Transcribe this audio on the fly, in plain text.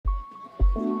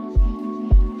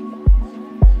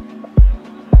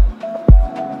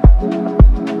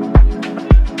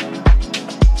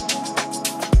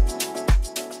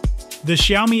The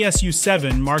Xiaomi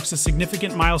SU7 marks a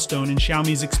significant milestone in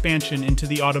Xiaomi's expansion into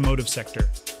the automotive sector.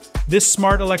 This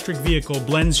smart electric vehicle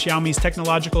blends Xiaomi's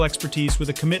technological expertise with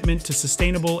a commitment to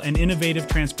sustainable and innovative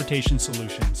transportation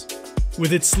solutions.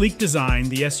 With its sleek design,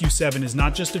 the SU7 is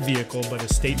not just a vehicle, but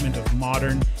a statement of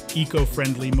modern,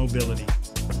 eco-friendly mobility.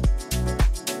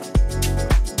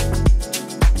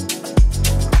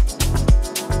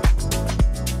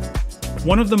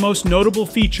 One of the most notable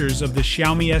features of the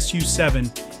Xiaomi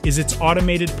SU7 is its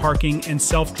automated parking and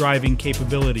self-driving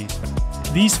capabilities.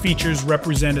 These features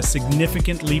represent a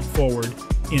significant leap forward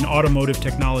in automotive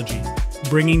technology,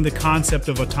 bringing the concept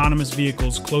of autonomous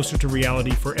vehicles closer to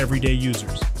reality for everyday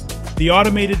users. The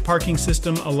automated parking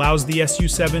system allows the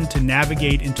SU7 to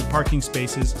navigate into parking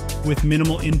spaces with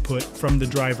minimal input from the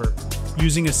driver,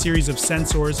 using a series of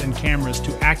sensors and cameras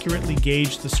to accurately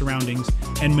gauge the surroundings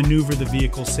and maneuver the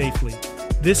vehicle safely.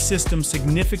 This system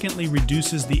significantly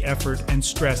reduces the effort and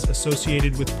stress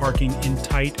associated with parking in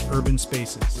tight urban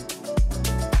spaces.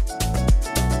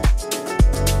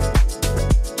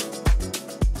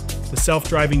 The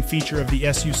self-driving feature of the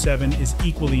SU7 is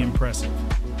equally impressive.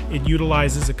 It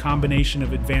utilizes a combination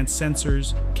of advanced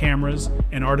sensors, cameras,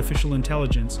 and artificial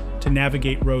intelligence to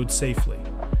navigate roads safely.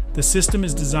 The system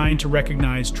is designed to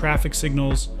recognize traffic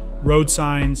signals, road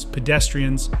signs,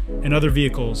 pedestrians, and other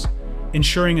vehicles,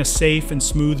 ensuring a safe and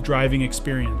smooth driving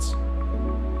experience.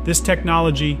 This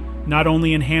technology not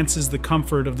only enhances the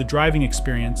comfort of the driving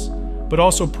experience, but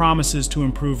also promises to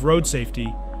improve road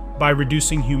safety by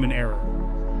reducing human error.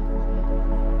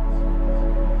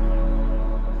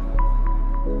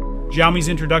 Xiaomi's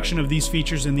introduction of these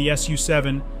features in the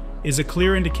SU7 is a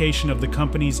clear indication of the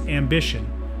company's ambition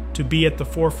to be at the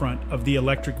forefront of the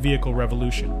electric vehicle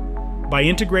revolution. By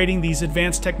integrating these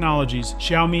advanced technologies,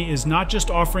 Xiaomi is not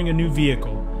just offering a new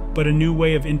vehicle, but a new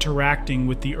way of interacting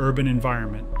with the urban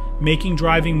environment, making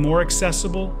driving more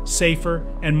accessible, safer,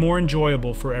 and more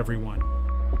enjoyable for everyone.